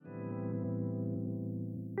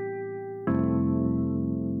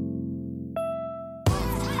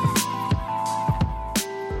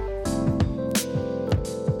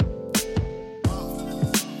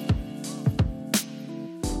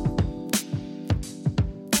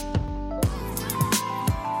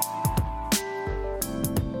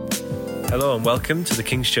Hello and welcome to the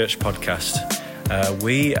King's Church podcast.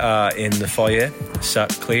 We are in the foyer, sat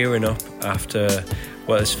clearing up after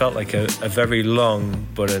what has felt like a very long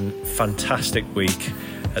but a fantastic week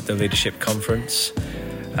at the Leadership Conference.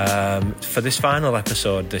 For this final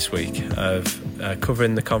episode this week of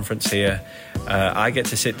covering the conference here, I get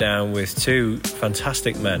to sit down with two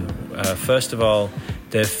fantastic men. First of all,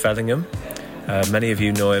 Dave Fellingham. Many of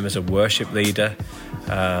you know him as a worship leader,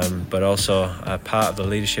 but also a part of the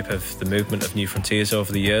leadership of the movement of New Frontiers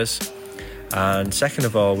over the years. And second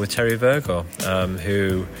of all, with Terry Virgo,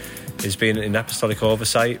 who has been in apostolic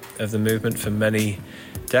oversight of the movement for many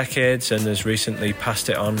decades and has recently passed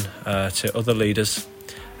it on to other leaders.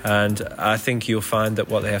 And I think you'll find that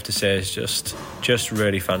what they have to say is just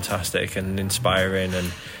really fantastic and inspiring,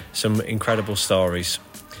 and some incredible stories.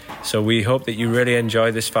 So we hope that you really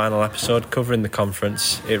enjoy this final episode covering the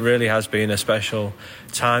conference. It really has been a special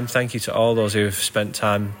time. Thank you to all those who have spent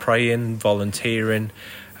time praying, volunteering,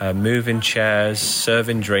 moving chairs,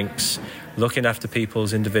 serving drinks, looking after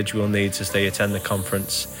people's individual needs as they attend the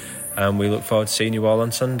conference. And we look forward to seeing you all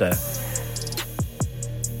on Sunday.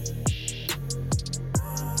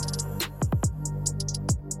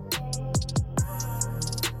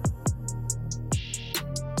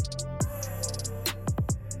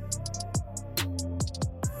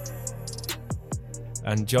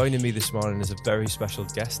 And joining me this morning is a very special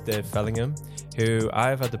guest, Dave Fellingham, who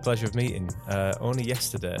I've had the pleasure of meeting only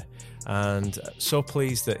yesterday, and so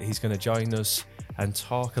pleased that he's going to join us and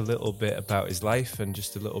talk a little bit about his life and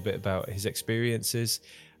just a little bit about his experiences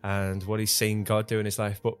and what he's seen God do in his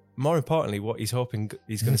life, but more importantly, what he's hoping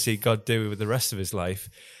he's going to see God do with the rest of his life.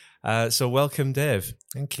 So welcome, Dave.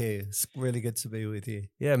 Thank you. It's really good to be with you.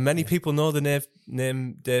 Yeah, many people know the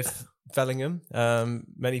name Dave Fellingham.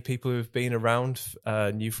 Many people who've been around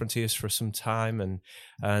New Frontiers for some time,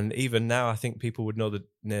 and even now I think people would know the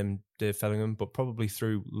name Dave Fellingham, but probably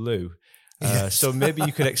through Lou. Yes. So maybe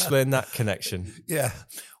you could explain that connection. Yeah.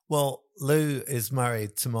 Well, Lou is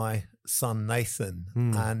married to my son Nathan,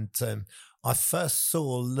 and I first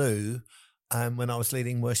saw Lou when I was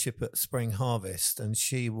leading worship at Spring Harvest, and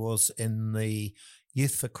she was in the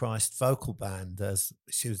Youth for Christ vocal band as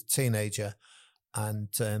she was a teenager, and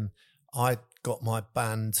I got my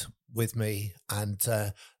band with me, and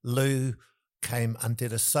Lou came and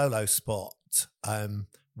did a solo spot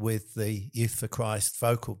with the Youth for Christ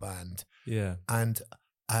vocal band. Yeah. And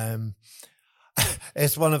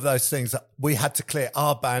it's one of those things that we had to clear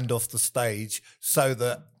our band off the stage so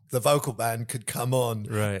that the vocal band could come on.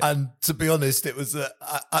 Right. And to be honest, it was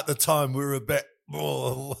at the time we were a bit,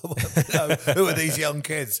 who are these young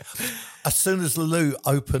kids? As soon as Lou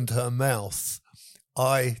opened her mouth,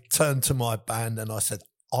 I turned to my band and I said,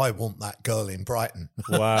 I want that girl in Brighton.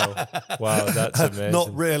 Wow, that's amazing.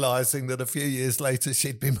 Not realising that a few years later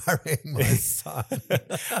she'd be marrying my son.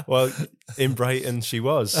 Well, in Brighton she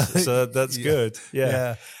was, so that's good.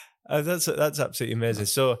 Yeah. That's absolutely amazing.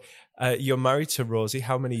 So you're married to Rosie.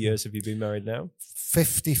 How many years have you been married now?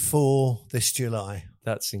 54 this July.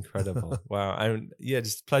 That's incredible. Wow. And yeah,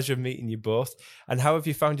 it's a pleasure meeting you both. And how have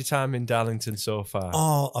you found your time in Darlington so far?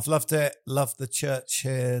 Oh, I've loved it. Loved the church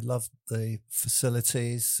here. Loved the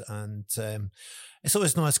facilities. And it's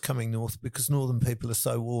always nice coming north because northern people are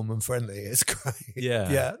so warm and friendly. It's great. Yeah.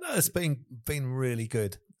 Yeah. No, it's been really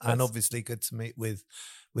good. And obviously good to meet with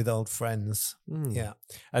old friends. Yeah.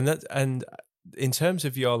 And in terms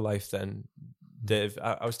of your life then, Dave,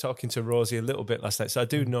 I was talking to Rosie a little bit last night, so I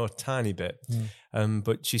do know a tiny bit.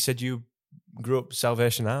 But she said you grew up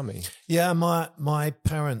Salvation Army. Yeah, my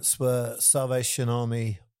parents were Salvation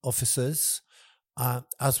Army officers,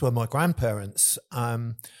 as were my grandparents.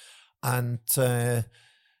 And I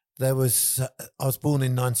was born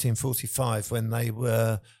in 1945 when they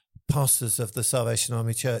were pastors of the Salvation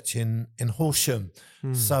Army Church in Horsham.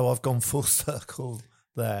 So I've gone full circle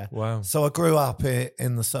there. Wow. So I grew up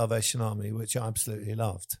in the Salvation Army, which I absolutely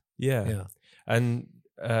loved. Yeah. And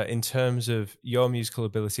in terms of your musical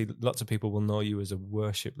ability, lots of people will know you as a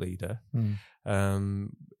worship leader.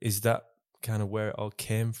 Is that kind of where it all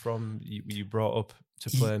came from? You brought up to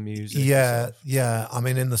play music? Yeah. I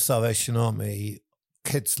mean, in the Salvation Army,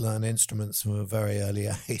 kids learn instruments from a very early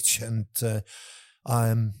age. And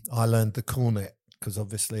I learned the cornet because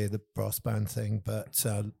obviously the brass band thing, but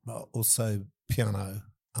also piano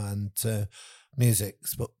and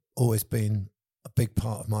music's always been a big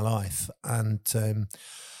part of my life. And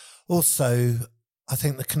also I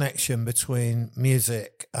think the connection between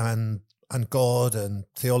music and God and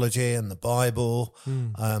theology and the Bible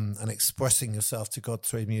and expressing yourself to God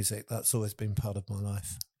through music, that's always been part of my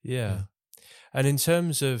life. Yeah. And in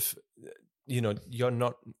terms of, you're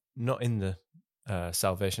not in the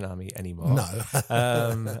Salvation Army anymore. No.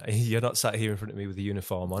 You're not sat here in front of me with a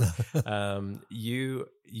uniform on.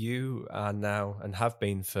 You are now, and have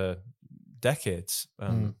been for decades,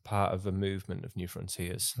 part of a movement of New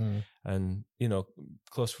Frontiers, and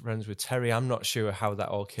close friends with Terry. I'm not sure how that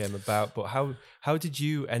all came about, but how did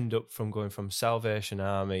you end up from going from Salvation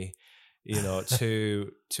Army,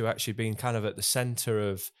 to actually being kind of at the center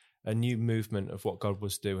of a new movement of what God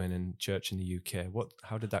was doing in church in the UK?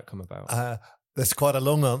 How did that come about? There's quite a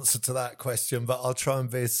long answer to that question, but I'll try and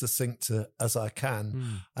be as succinct as I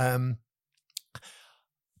can.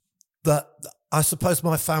 I suppose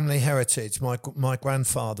my family heritage, my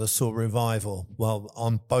grandfather saw revival. Well,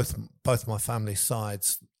 on both my family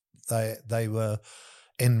sides, they were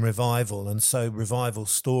in revival, and so revival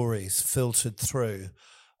stories filtered through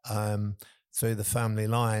the family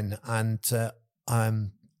line. And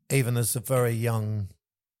even as a very young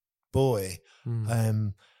boy,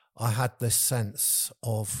 I had this sense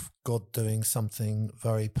of God doing something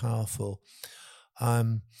very powerful.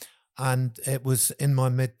 And it was in my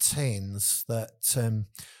mid-teens that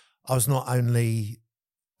I was not only,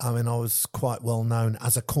 I was quite well known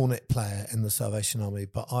as a cornet player in the Salvation Army,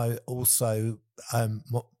 but I also,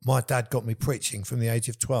 my dad got me preaching from the age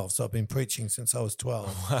of 12. So I've been preaching since I was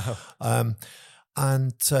 12. Wow.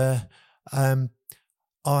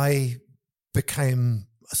 I became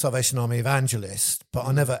a Salvation Army evangelist, but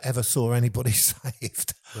I never ever saw anybody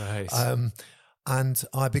saved. Right. And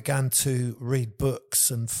I began to read books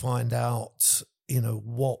and find out,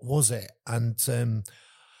 what was it? And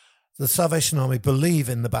the Salvation Army believe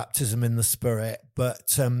in the baptism in the Spirit,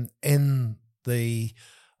 but in the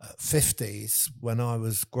 50s, when I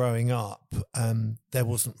was growing up, there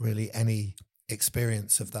wasn't really any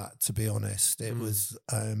experience of that, to be honest. It was...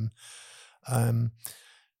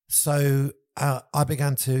 So I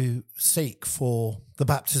began to seek for the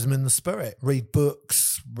baptism in the Spirit, read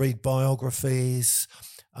books, read biographies,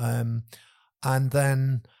 and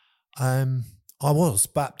then I was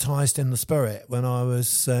baptized in the Spirit when I was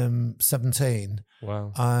 17.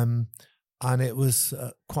 Wow. And it was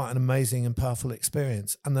quite an amazing and powerful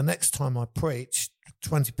experience. And the next time I preached,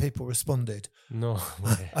 20 people responded. No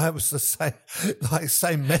way. It was the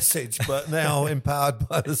same message, but now empowered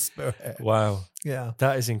by the Spirit. Wow. Yeah.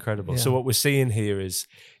 That is incredible. Yeah. So what we're seeing here is,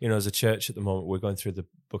 as a church at the moment, we're going through the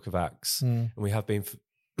book of Acts, and we have been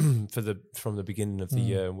from the beginning of the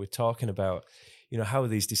year, and we're talking about, how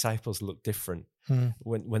these disciples look different.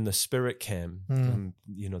 When the Spirit came,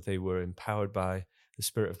 they were empowered by the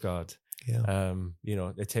Spirit of God. Yeah.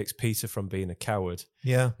 It takes Peter from being a coward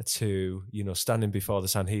to, standing before the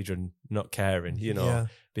Sanhedrin, not caring,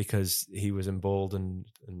 because he was emboldened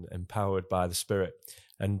and empowered by the Spirit,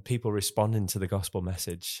 and people responding to the gospel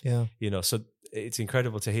message. Yeah. So it's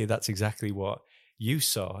incredible to hear that's exactly what you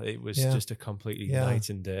saw. It was just a completely night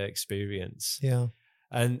and day experience. Yeah.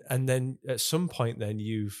 And then at some point then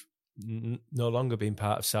you've no longer been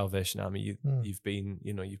part of Salvation Army. You've been,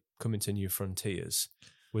 you've come into New Frontiers.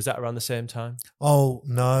 Was that around the same time? Oh,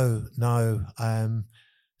 no.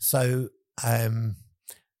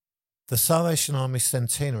 The Salvation Army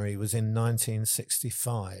centenary was in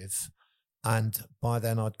 1965, and by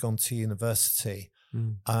then I'd gone to university,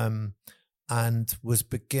 and was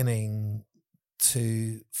beginning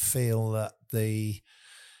to feel that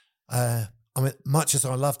much as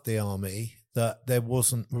I loved the army, that there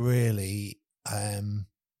wasn't really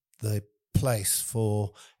the place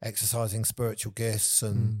for exercising spiritual gifts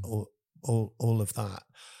and all of that.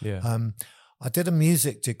 Yeah. I did a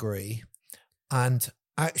music degree, and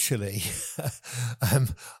actually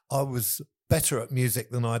I was better at music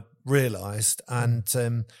than I'd realised, and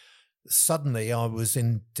suddenly I was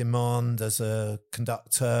in demand as a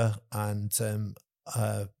conductor and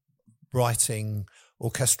writing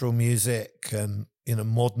orchestral music and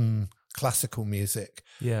modern classical music.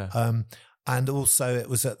 Yeah. And also it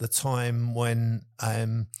was at the time when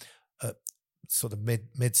sort of mid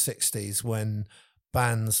 60s, when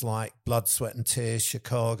bands like Blood, Sweat and Tears,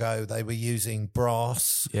 Chicago, they were using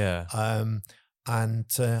brass. Yeah. And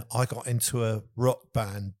I got into a rock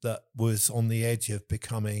band that was on the edge of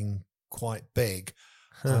becoming quite big.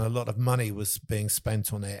 And a lot of money was being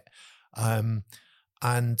spent on it.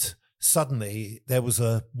 And suddenly there was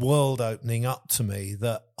a world opening up to me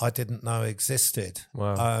that I didn't know existed.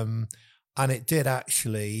 Wow. And it did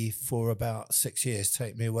actually, for about 6 years,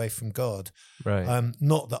 take me away from God. Right.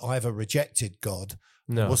 Not that I ever rejected God.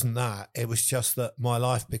 No. It wasn't that. It was just that my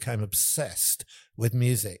life became obsessed with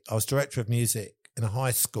music. I was director of music in a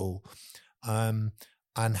high school, and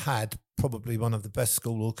had probably one of the best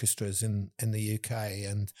school orchestras in the UK.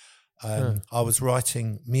 And I was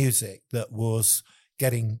writing music that was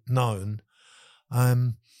getting known.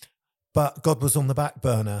 But God was on the back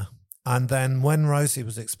burner. And then when Rosie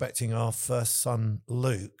was expecting our first son,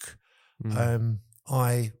 Luke,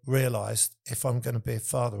 I realised if I'm going to be a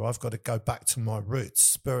father, I've got to go back to my roots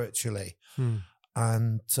spiritually.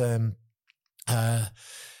 And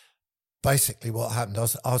basically what happened,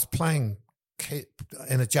 I was playing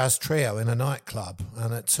in a jazz trio in a nightclub,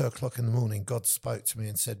 and at 2:00 in the morning, God spoke to me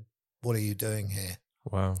and said, "What are you doing here?"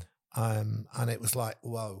 Wow. And it was like,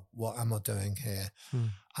 whoa, what am I doing here?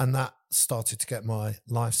 And that started to get my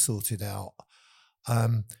life sorted out.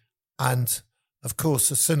 And of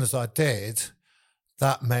course, as soon as I did,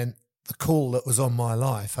 that meant the call that was on my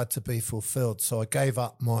life had to be fulfilled. So I gave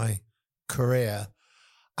up my career,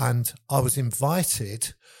 and I was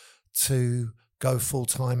invited to go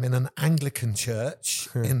full-time in an Anglican church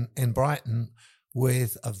in Brighton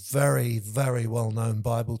with a very, very well-known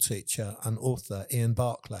Bible teacher and author, Ian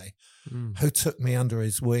Barclay, who took me under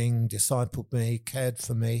his wing, discipled me, cared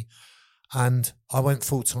for me. And I went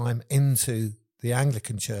full-time into the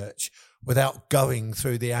Anglican church without going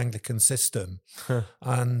through the Anglican system.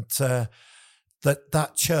 And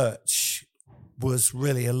that church was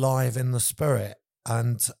really alive in the spirit.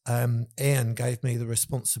 And Ian gave me the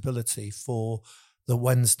responsibility for the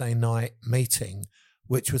Wednesday night meeting,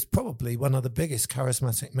 which was probably one of the biggest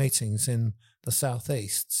charismatic meetings in the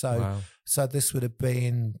Southeast. So this would have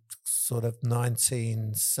been sort of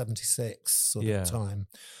 1976 sort of time.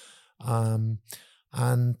 And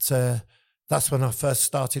that's when I first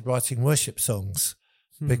started writing worship songs.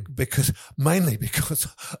 Because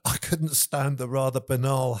I couldn't stand the rather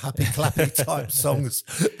banal happy clappy type songs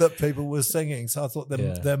that people were singing. So I thought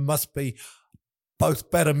there must be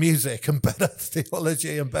both better music and better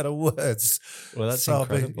theology and better words. Well, that's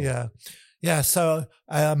incredible. So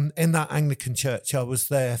in that Anglican church, I was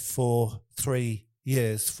there for 3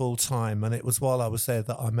 years full time, and it was while I was there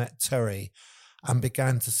that I met Terry and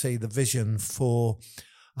began to see the vision for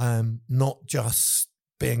not just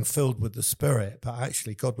being filled with the Spirit, but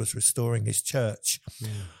actually God was restoring his church.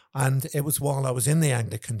 And it was while I was in the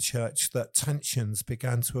Anglican church that tensions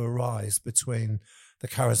began to arise between the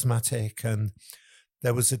charismatic, and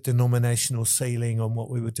there was a denominational ceiling on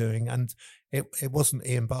what we were doing. And it wasn't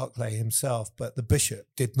Ian Barclay himself, but the bishop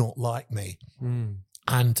did not like me.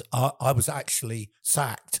 And I was actually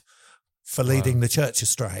sacked for leading the church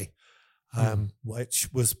astray, which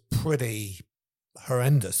was pretty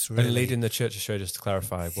horrendous, really. And leading the church astray, just to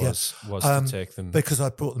clarify, was to take them... Because I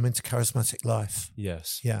brought them into charismatic life.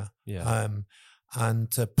 Yes. Yeah.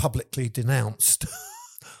 And publicly denounced.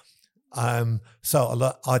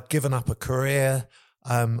 So I'd given up a career,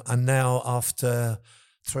 and now after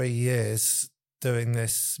 3 years doing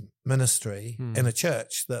this ministry in a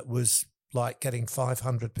church that was like getting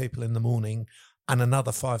 500 people in the morning and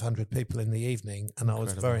another 500 people in the evening, and I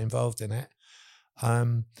was very involved in it.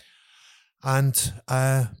 I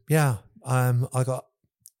got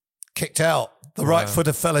kicked out the right foot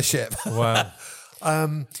of fellowship. Wow.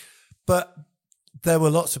 But there were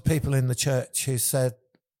lots of people in the church who said,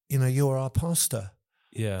 you're our pastor.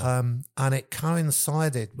 Yeah. And it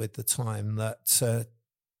coincided with the time that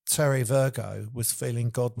Terry Virgo was feeling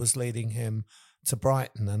God was leading him to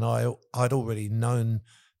Brighton. And I'd already known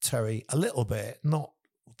Terry a little bit, not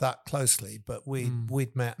that closely, but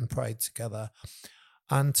we'd met and prayed together.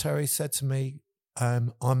 And Terry said to me,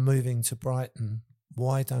 I'm moving to Brighton.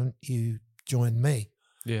 Why don't you join me?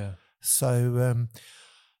 Yeah. So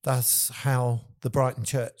that's how the Brighton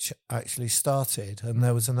church actually started. And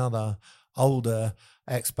there was another older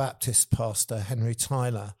ex-Baptist pastor, Henry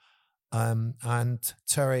Tyler, and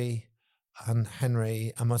Terry and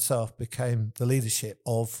Henry and myself became the leadership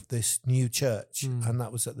of this new church. And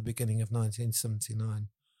that was at the beginning of 1979.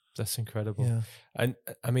 That's incredible. Yeah. And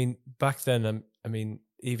I mean, back then,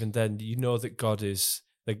 even then, that God is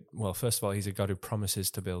first of all, he's a God who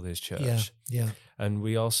promises to build his church. Yeah. And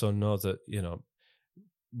we also know that,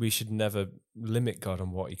 we should never limit God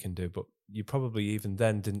on what he can do, but you probably even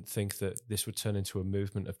then didn't think that this would turn into a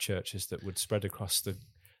movement of churches that would spread across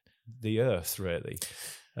the earth, really.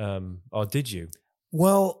 Or did you?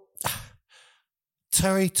 Well,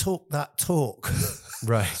 Terry talked that talk.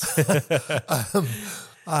 Right.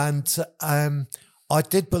 And I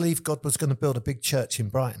did believe God was going to build a big church in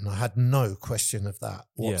Brighton. I had no question of that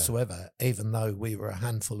whatsoever, even though we were a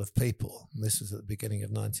handful of people. This was at the beginning of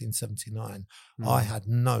 1979. I had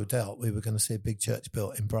no doubt we were going to see a big church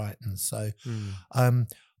built in Brighton. So,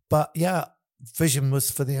 but yeah, vision was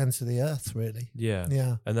for the ends of the earth, really. Yeah.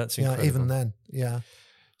 Yeah. And that's incredible. Yeah, even then. Yeah.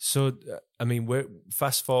 So, we're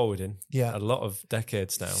fast forwarding a lot of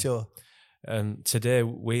decades now. Sure. And today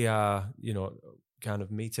we are, kind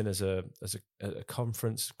of meeting as a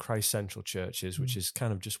conference, Christ Central Churches, which is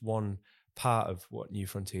kind of just one part of what New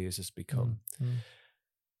Frontiers has become.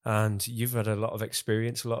 And you've had a lot of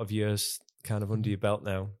experience, a lot of years kind of under your belt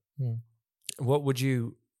now. What would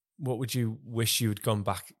you wish you had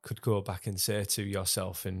could go back and say to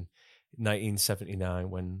yourself in 1979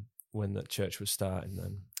 when that church was starting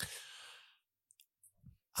then?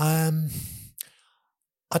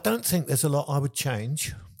 I don't think there's a lot I would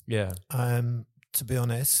change. Yeah. To be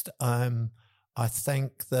honest, I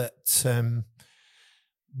think that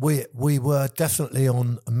we were definitely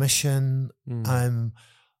on a mission.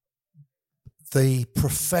 The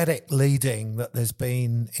prophetic leading that there's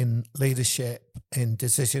been in leadership, in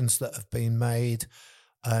decisions that have been made,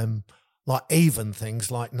 like even things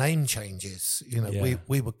like name changes.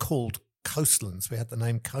 We were called Coastlands. We had the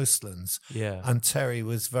name Coastlands. Yeah. And Terry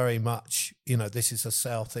was very much, this is a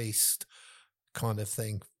southeast kind of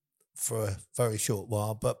thing for a very short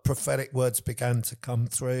while. But prophetic words began to come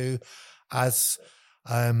through as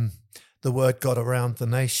the word got around the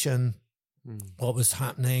nation, what was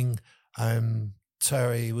happening.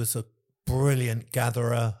 Terry was a brilliant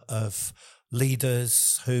gatherer of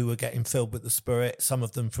leaders who were getting filled with the Spirit, some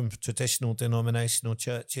of them from traditional denominational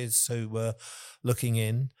churches who were looking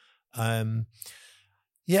in. I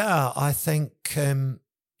think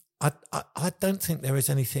I don't think there is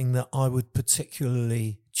anything that I would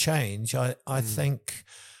particularly change. I think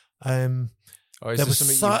there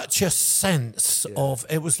was such a sense of,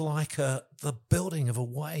 it was like the building of a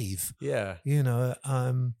wave. Yeah.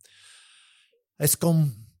 It's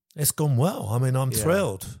gone well. I mean, I'm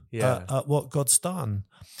thrilled at what God's done.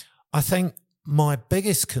 I think my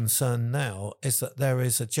biggest concern now is that there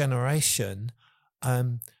is a generation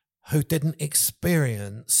who didn't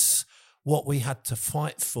experience what we had to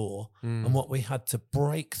fight for and what we had to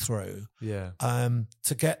break through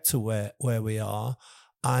to get to where we are,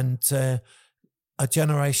 and a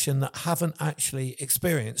generation that haven't actually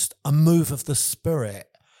experienced a move of the Spirit.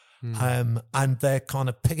 And they're kind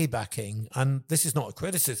of piggybacking, and this is not a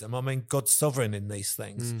criticism. I mean, God's sovereign in these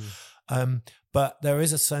things, but there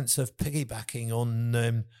is a sense of piggybacking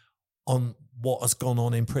on what has gone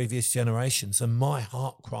on in previous generations. And my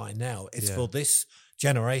heart cry now is for this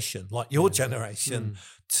generation, like your generation,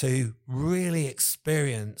 to really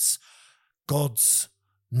experience God's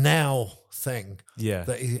now thing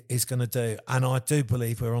that He's going to do. And I do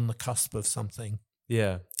believe we're on the cusp of something.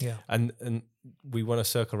 Yeah. And we want to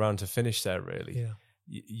circle around to finish there, really. Yeah.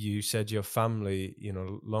 You said your family,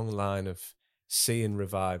 long line of seeing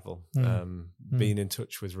revival, being in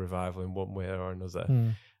touch with revival in one way or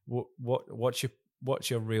another. What's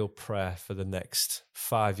your real prayer for the next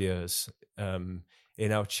 5 years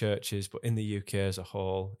in our churches, but in the UK as a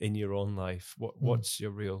whole, in your own life? What's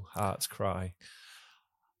your real heart's cry?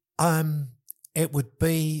 It would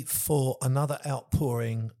be for another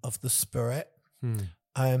outpouring of the Spirit.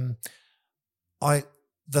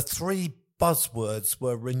 The three buzzwords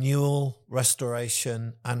were renewal,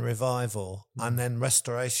 restoration, and revival. And then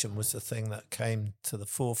restoration was the thing that came to the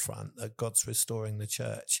forefront, that God's restoring the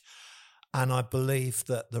church. And I believe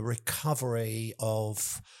that the recovery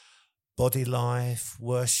of body life,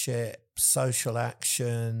 worship, social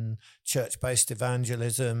action, church-based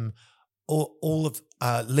evangelism, all of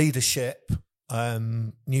leadership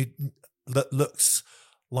that looks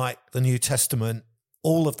like the New Testament,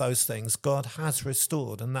 all of those things God has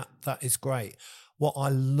restored, and that is great. What I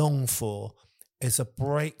long for is a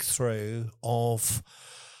breakthrough of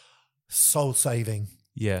soul saving.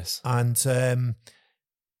 Yes. And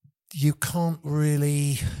you can't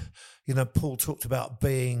really, Paul talked about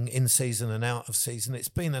being in season and out of season. It's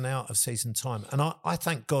been an out of season time. And I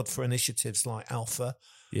thank God for initiatives like Alpha.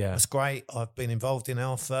 Yeah. That's great. I've been involved in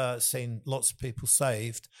Alpha, seen lots of people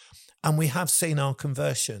saved, and we have seen our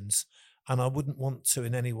conversions. And I wouldn't want to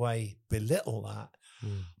in any way belittle that.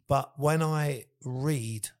 But when I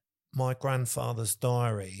read my grandfather's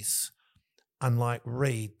diaries and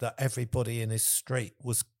read that everybody in his street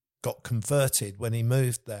got converted when he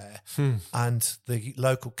moved there, and the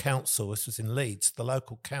local council, this was in Leeds, the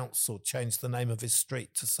local council changed the name of his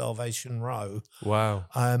street to Salvation Row. Wow.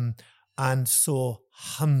 And saw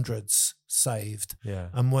hundreds saved. Yeah.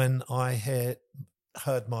 And when I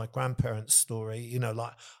heard my grandparents' story,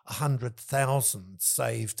 100,000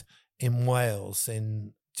 saved in Wales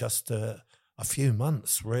in just a few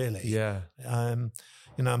months, really. Yeah. And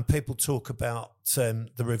people talk about the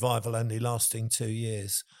revival only lasting 2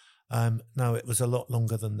 years. No, it was a lot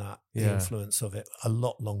longer than that, the influence of it, a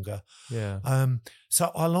lot longer. Yeah.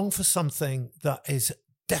 So I long for something that is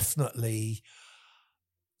definitely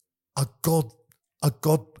a God a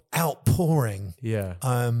God outpouring. Yeah.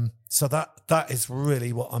 So that is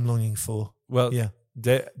really what I'm longing for. Well, yeah.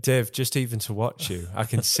 Dave, just even to watch you, I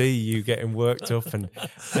can see you getting worked up, and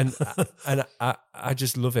I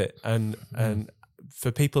just love it. And for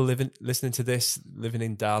people listening to this, living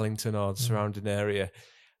in Darlington or the surrounding area,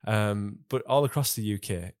 but all across the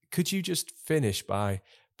UK, could you just finish by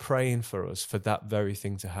praying for us for that very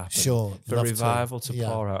thing to happen? Sure. For revival to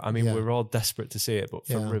pour out. I mean, we're all desperate to see it, but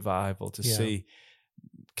for revival to see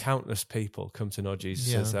countless people come to know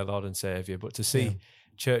Jesus as their Lord and Saviour, but to see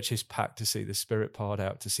churches packed, to see the Spirit poured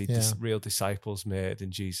out, to see real disciples made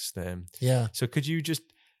in Jesus' name. Yeah. So could you just,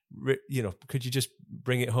 could you just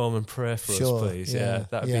bring it home and pray for us, please? Yeah,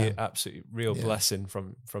 that'd be an absolute real blessing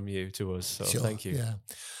from you to us. So thank you.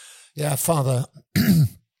 Yeah, Father,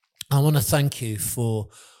 I want to thank you for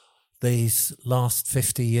these last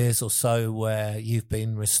 50 years or so where you've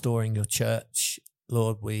been restoring your church.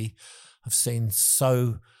 Lord, we have seen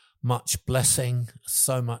so much blessing,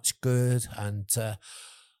 so much good, and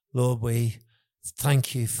Lord, we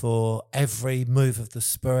thank you for every move of the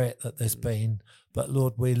Spirit that there's been. But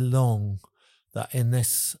Lord, we long that in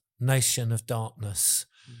this nation of darkness,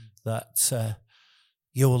 that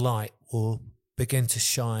your light will begin to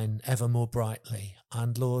shine ever more brightly.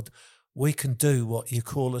 And Lord, we can do what you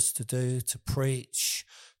call us to do, to preach,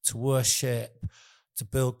 to worship, to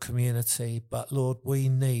build community. But Lord, we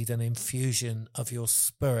need an infusion of your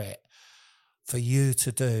Spirit for you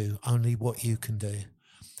to do only what you can do.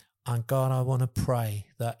 And God, I want to pray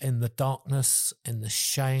that in the darkness, in the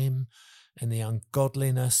shame, in the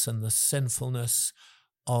ungodliness and the sinfulness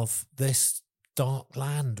of this dark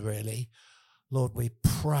land, really, Lord, we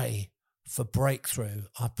pray for breakthrough.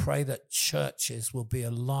 I pray that churches will be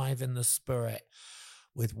alive in the Spirit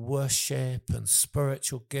with worship and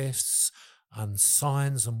spiritual gifts and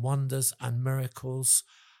signs and wonders and miracles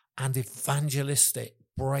and evangelistic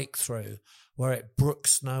breakthrough where it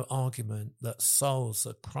brooks no argument, that souls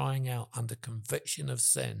are crying out under conviction of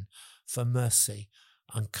sin for mercy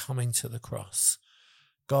and coming to the cross.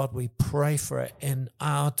 God, we pray for it in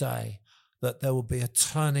our day, that there will be a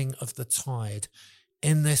turning of the tide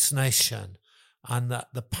in this nation and that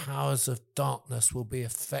the powers of darkness will be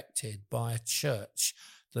affected by a church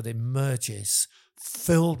that emerges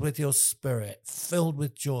filled with your Spirit, filled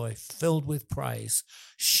with joy, filled with praise,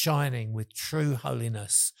 shining with true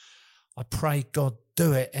holiness. I pray, God,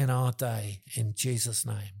 do it in our day, in Jesus'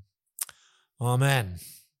 name. Amen.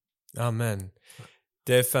 Amen.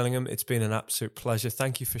 Dave Fellingham, it's been an absolute pleasure.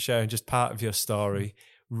 Thank you for sharing just part of your story.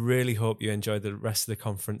 Really hope you enjoyed the rest of the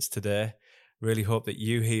conference today. Really hope that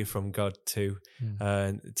you hear from God too.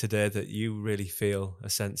 Today, that you really feel a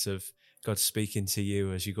sense of God speaking to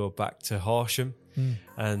you as you go back to Horsham.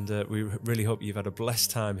 And we really hope you've had a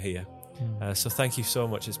blessed time here. So thank you so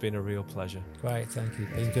much. It's been a real pleasure. Great, thank you.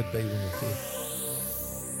 Been good being with you.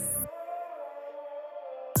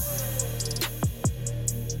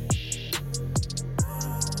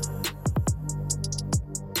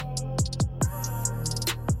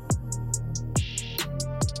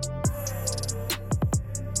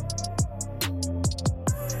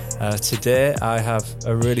 Today I have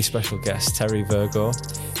a really special guest, Terry Virgo,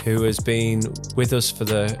 who has been with us for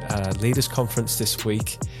the Leaders Conference this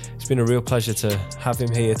week. It's been a real pleasure to have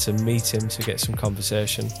him here, to meet him, to get some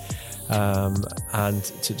conversation, and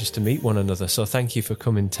to meet one another. So thank you for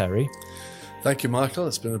coming, Terry. Thank you, Michael.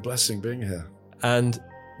 It's been a blessing being here. And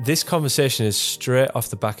this conversation is straight off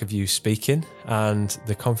the back of you speaking, and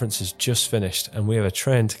the conference has just finished and we have a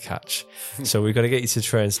train to catch. So we've got to get you to the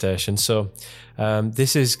train station. So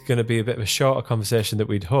this is going to be a bit of a shorter conversation than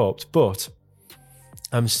we'd hoped, but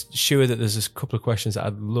I'm sure that there's a couple of questions that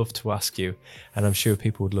I'd love to ask you, and I'm sure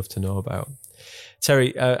people would love to know about.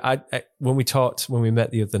 Terry, when we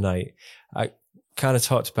met the other night, I kind of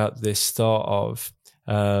talked about this thought of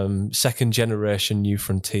second generation New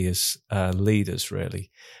Frontiers leaders, really,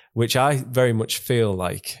 which I very much feel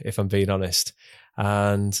like, if I'm being honest.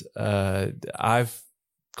 And I've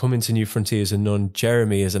come into New Frontiers and known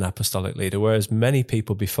Jeremy as an apostolic leader, whereas many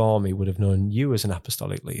people before me would have known you as an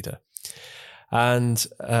apostolic leader. And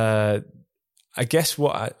I guess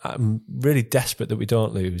what I'm really desperate that we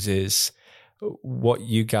don't lose is what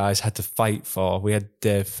you guys had to fight for. We had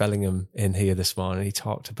Dave Fellingham in here this morning. He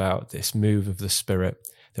talked about this move of the Spirit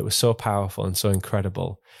that was so powerful and so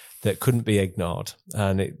incredible that couldn't be ignored,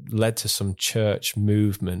 and it led to some church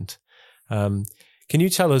movement. Can you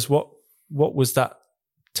tell us what was that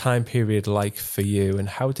time period like for you, and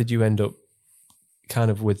how did you end up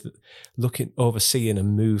kind of with overseeing a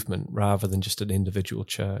movement rather than just an individual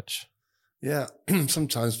church? Yeah,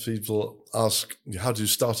 sometimes people ask, how do you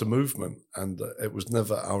start a movement? And it was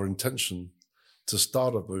never our intention to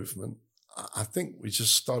start a movement. I think we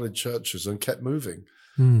just started churches and kept moving.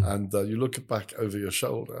 And you look back over your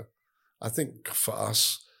shoulder. I think for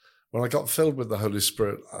us, when I got filled with the Holy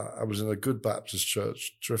Spirit, I was in a good Baptist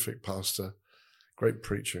church, terrific pastor, great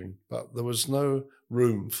preaching, but there was no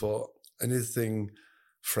room for anything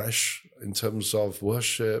fresh in terms of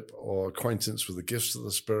worship or acquaintance with the gifts of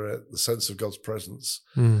the Spirit, the sense of God's presence.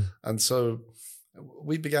 And so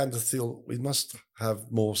we began to feel we must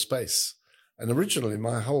have more space. And originally,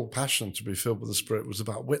 my whole passion to be filled with the Spirit was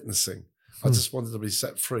about witnessing. I just wanted to be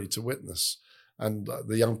set free to witness. And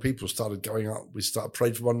the young people started going up. We started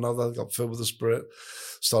praying for one another, got filled with the Spirit,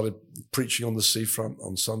 started preaching on the seafront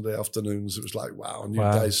on Sunday afternoons. It was like, wow, a new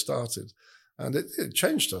day started. And it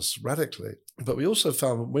changed us radically. But we also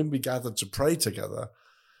found when we gathered to pray together,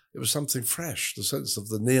 it was something fresh, the sense of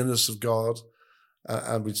the nearness of God.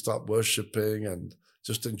 And we'd start worshiping and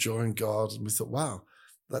just enjoying God. And we thought, wow,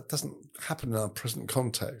 that doesn't happen in our present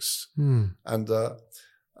context. And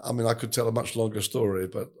I mean, I could tell a much longer story,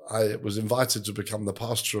 but I was invited to become the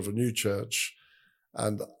pastor of a new church.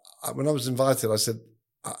 And when I was invited, I said,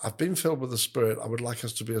 I've been filled with the Spirit. I would like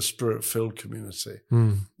us to be a Spirit-filled community.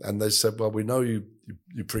 And they said, well, we know you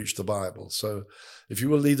preach the Bible. So if you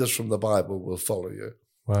will lead us from the Bible, we'll follow you.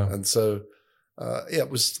 Wow. And so, it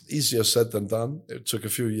was easier said than done. It took a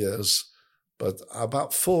few years. But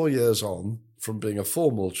about 4 years on, from being a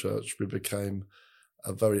formal church, we became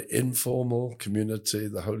a very informal community.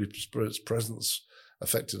 The Holy Spirit's presence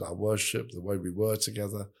affected our worship, the way we were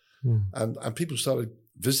together. And people started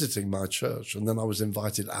visiting my church, and then I was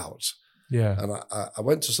invited out. Yeah. And I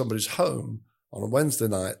went to somebody's home on a Wednesday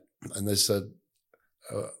night, and they said,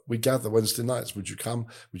 we gather Wednesday nights. Would you come?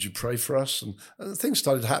 Would you pray for us? And things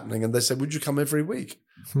started happening, and they said, would you come every week?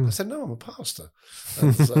 I said, no, I'm a pastor.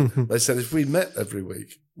 And so they said, if we met every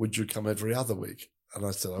week, would you come every other week? And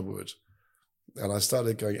I said, I would. And I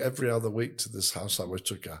started going every other week to this house. I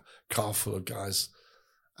took a car full of guys.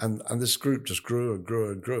 And this group just grew and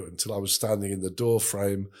grew and grew until I was standing in the door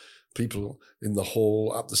frame, people in the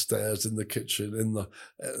hall, up the stairs, in the kitchen, in the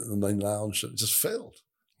main lounge. It just filled.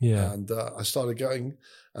 Yeah. And I started going.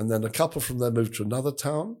 And then a couple from there moved to another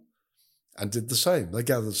town and did the same. They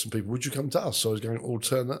gathered some people. Would you come to us? So I was going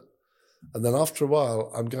alternate. And then after a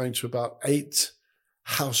while, I'm going to about 8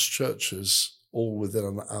 house churches, all within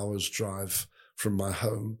an hour's drive from my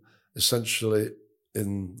home, essentially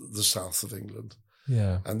in the south of England.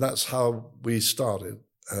 Yeah. And that's how we started.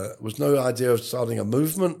 It was no idea of starting a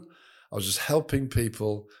movement. I was just helping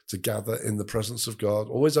people to gather in the presence of God,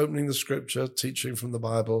 always opening the scripture, teaching from the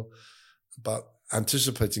Bible, but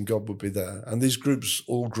anticipating God would be there. And these groups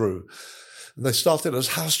all grew. And they started as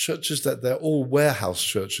house churches, that they're all warehouse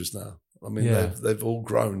churches now. I mean, they've all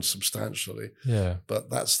grown substantially. Yeah. But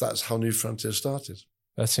that's how New Frontier started.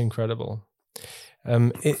 That's incredible.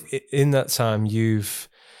 In that time,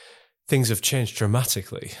 things have changed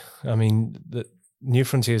dramatically. I mean, the New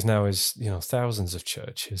Frontiers now is, thousands of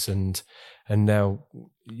churches and now,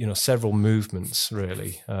 several movements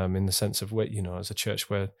really, in the sense of where, as a church,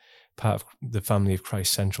 we're part of the family of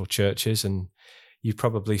Christ Central Churches, and you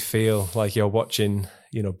probably feel like you're watching,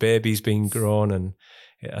 babies being grown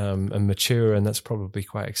and mature, and that's probably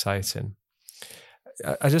quite exciting.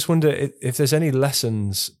 I just wonder if there's any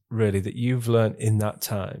lessons really that you've learned in that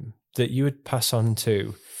time that you would pass on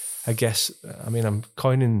to, I guess, I'm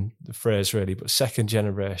coining the phrase really, but second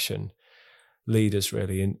generation leaders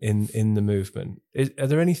really in the movement. Are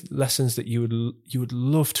there any lessons that you would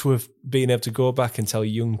love to have been able to go back and tell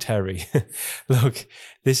young Terry, look,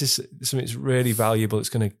 this is something that's really valuable. It's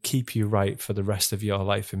going to keep you right for the rest of your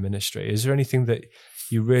life in ministry. Is there anything that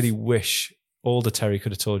you really wish older Terry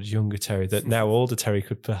could have told younger Terry that now older Terry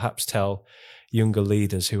could perhaps tell younger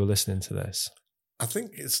leaders who are listening to this? I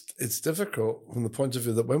think it's difficult from the point of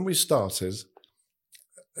view that when we started,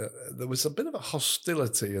 there was a bit of a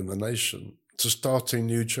hostility in the nation to starting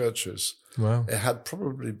new churches. Wow. It had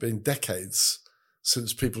probably been decades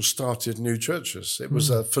since people started new churches. It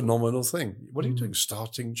was a phenomenal thing. What are you doing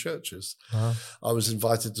starting churches? Wow. I was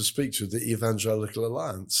invited to speak to the Evangelical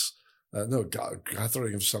Alliance.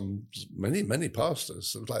 Gathering of many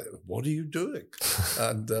pastors. It was like, what are you doing?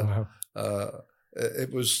 And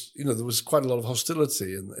it was, there was quite a lot of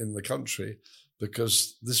hostility in the country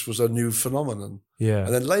because this was a new phenomenon. Yeah.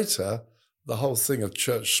 And then later, the whole thing of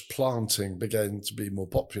church planting began to be more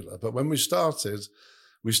popular. But when we started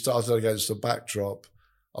against a backdrop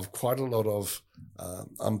of quite a lot of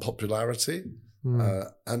unpopularity.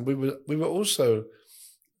 And we were also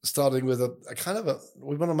starting with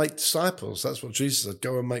we want to make disciples. That's what Jesus said,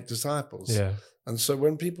 go and make disciples. Yeah. And so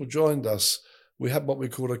when people joined us, we had what we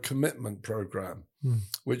called a commitment program.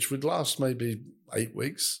 which would last maybe 8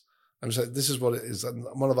 weeks. And we said, this is what it is. And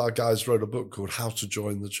one of our guys wrote a book called How to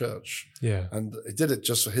Join the Church. Yeah. And he did it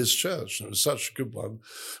just for his church. And it was such a good one.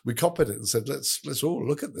 We copied it and said, let's all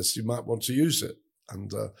look at this. You might want to use it.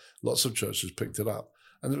 And lots of churches picked it up.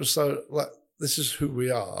 And it was so like, this is who we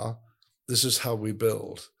are. This is how we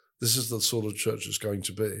build. This is the sort of church it's going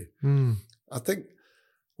to be. I think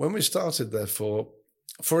when we started, therefore,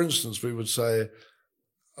 for instance, we would say,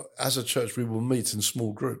 as a church, we will meet in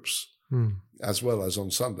small groups. As well as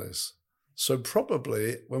on Sundays. So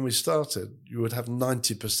probably when we started, you would have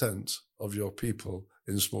 90% of your people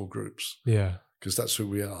in small groups. Yeah. Because that's who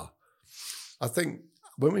we are. I think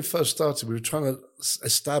when we first started, we were trying to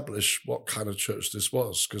establish what kind of church this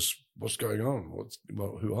was, because what's going on?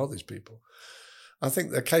 Who are these people? I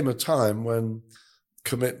think there came a time when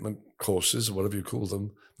commitment courses, or whatever you call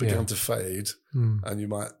them, began to fade, and you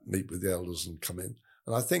might meet with the elders and come in.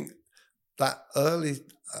 And I think that early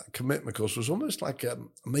commitment course was almost like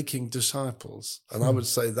making disciples. And I would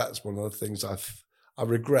say that's one of the things I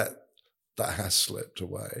regret that has slipped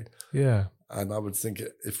away. Yeah. And I would think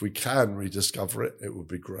if we can rediscover it, it would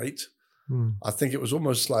be great. I think it was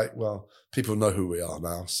almost like, well, people know who we are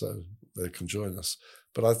now, so they can join us.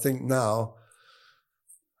 But I think now,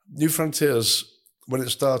 New Frontiers, when it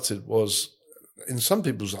started, was, in some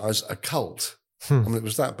people's eyes, a cult. I mean, it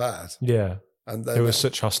was that bad. Yeah. And then there was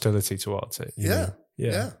such hostility towards it. Yeah.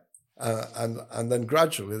 And then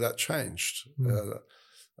gradually that changed.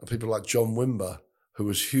 People like John Wimber, who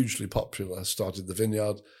was hugely popular, started the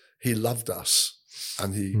Vineyard. He loved us,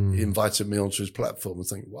 and he invited me onto his platform and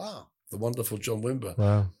think, wow, the wonderful John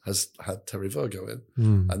Wimber has had Terry Virgo in.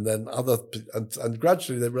 And then and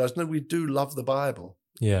gradually they realized, no, we do love the Bible.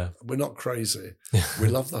 Yeah. We're not crazy. We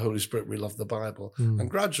love the Holy Spirit. We love the Bible. And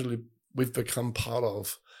gradually we've become part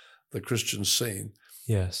of the Christian scene.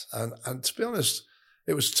 Yes. And to be honest,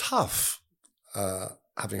 it was tough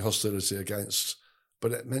having hostility against,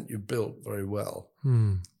 but it meant you built very well.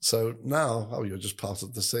 So now, you're just part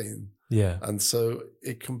of the scene. Yeah. And so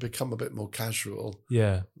it can become a bit more casual.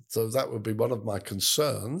 Yeah. So that would be one of my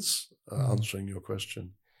concerns, answering your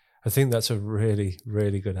question. I think that's a really,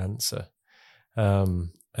 really good answer. And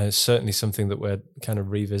it's certainly something that we're kind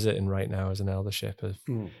of revisiting right now as an eldership of,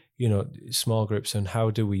 small groups and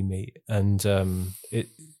how do we meet, and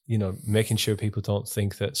making sure people don't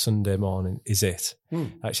think that Sunday morning is it.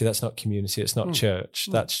 Actually, that's not community. It's not church.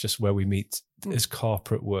 That's just where we meet as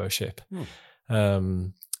corporate worship.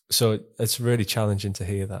 So it's really challenging to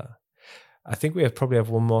hear that. I think we probably have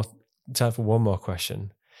time for one more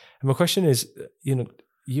question. And my question is,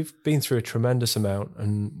 you've been through a tremendous amount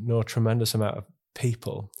and know a tremendous amount of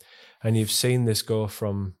people, and you've seen this go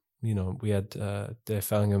from, we had Dave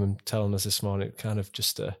Fellingham telling us this morning, kind of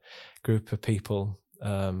just a group of people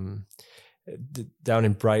down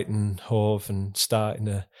in Brighton, Hove, and starting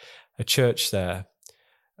a church there.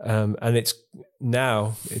 And it's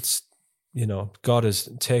God has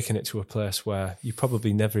taken it to a place where you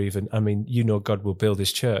probably never even, God will build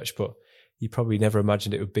his church, but you probably never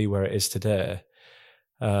imagined it would be where it is today.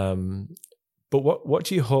 But what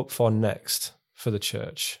do you hope for next for the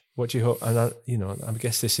church? What do you hope? And I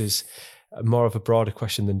guess this is more of a broader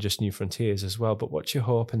question than just New Frontiers as well. But what do you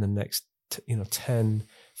hope in the next, 10,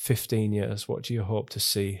 15 years? What do you hope to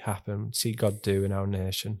see happen? See God do in our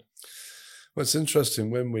nation? Well, it's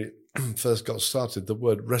interesting. When we first got started, the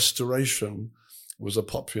word restoration was a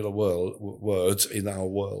popular word in our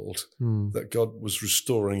world, that God was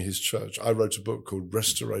restoring his church. I wrote a book called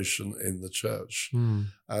Restoration in the Church.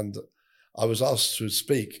 And I was asked to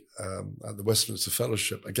speak at the Westminster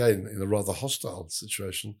Fellowship, again, in a rather hostile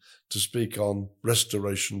situation, to speak on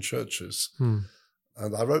restoration churches.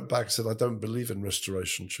 And I wrote back and said, I don't believe in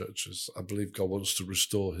restoration churches. I believe God wants to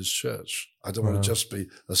restore his church. I don't want to just be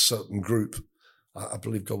a certain group. I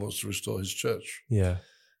believe God wants to restore his church. Yeah.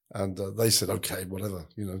 And they said, okay, whatever,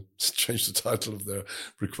 change the title of their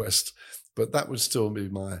request. But that would still be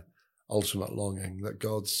my ultimate longing, that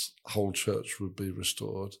God's whole church would be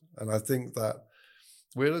restored. And I think that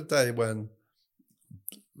we're at a day when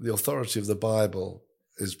the authority of the Bible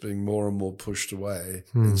is being more and more pushed away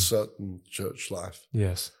in certain church life.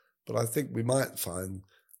 Yes. But I think we might find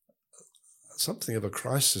something of a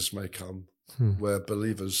crisis may come where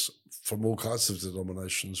believers from all kinds of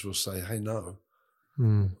denominations will say, hey, no,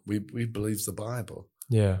 we believe the Bible.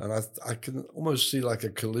 Yeah. And I can almost see like a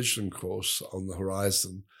collision course on the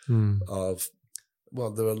horizon of,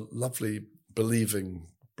 there are lovely believing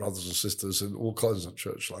brothers and sisters in all kinds of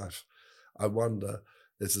church life. I wonder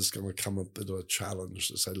if there's going to come a bit of a challenge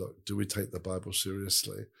to say, look, do we take the Bible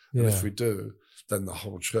seriously? Yeah. And if we do, then the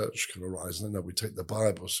whole church can arise. And then we take the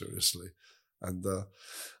Bible seriously. And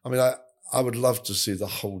I would love to see the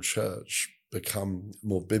whole church become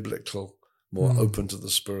more biblical, more open to the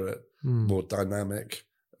Spirit, more dynamic,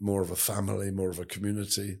 more of a family, more of a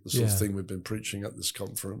community, the sort of thing we've been preaching at this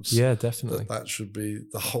conference. Yeah, definitely. That should be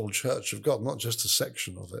the whole church of God, not just a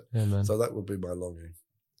section of it. Amen. So that would be my longing.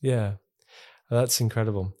 Yeah, that's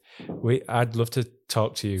incredible. I'd love to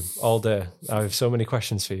talk to you all day. I have so many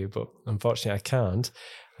questions for you, but unfortunately I can't.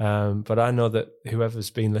 But I know that whoever's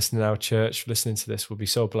been listening to our church, listening to this, will be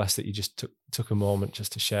so blessed that you just took a moment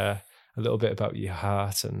just to share a little bit about your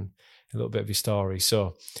heart and a little bit of your story.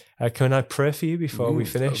 So can I pray for you before we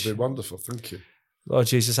finish? That would be wonderful. Thank you. Lord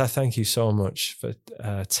Jesus, I thank you so much for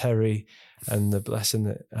Terry and the blessing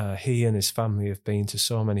that he and his family have been to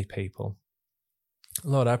so many people.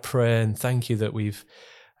 Lord, I pray and thank you that we've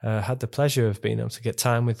had the pleasure of being able to get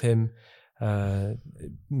time with him.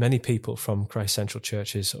 Many people from Christ Central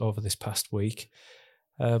churches over this past week.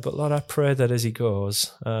 But Lord, I pray that as he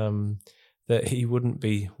goes, that he wouldn't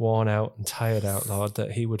be worn out and tired out, Lord,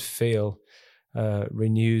 that he would feel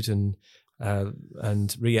renewed and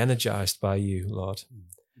re-energized by you, Lord.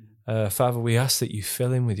 Father, we ask that you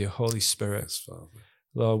fill him with your Holy Spirit. Yes, Father.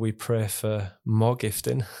 Lord, we pray for more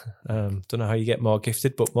gifting. Don't know how you get more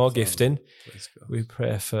gifted, but more gifting. We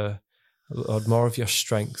pray for, Lord, more of your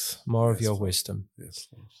strength, more of your wisdom,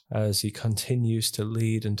 as he continues to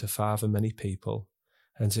lead and to father many people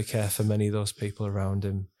and to care for many of those people around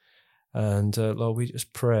him. And Lord, we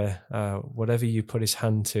just pray, whatever you put his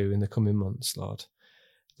hand to in the coming months, Lord,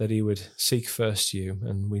 that he would seek first you,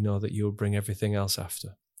 and we know that you'll bring everything else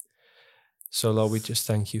after. So, Lord, we just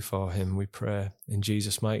thank you for him. We pray in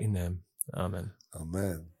Jesus' mighty name. Amen.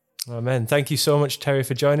 Amen. Amen. Thank you so much, Terry,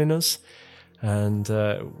 for joining us. And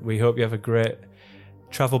we hope you have a great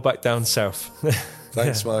travel back down south.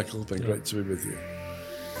 Thanks, Michael. Been great to be with you.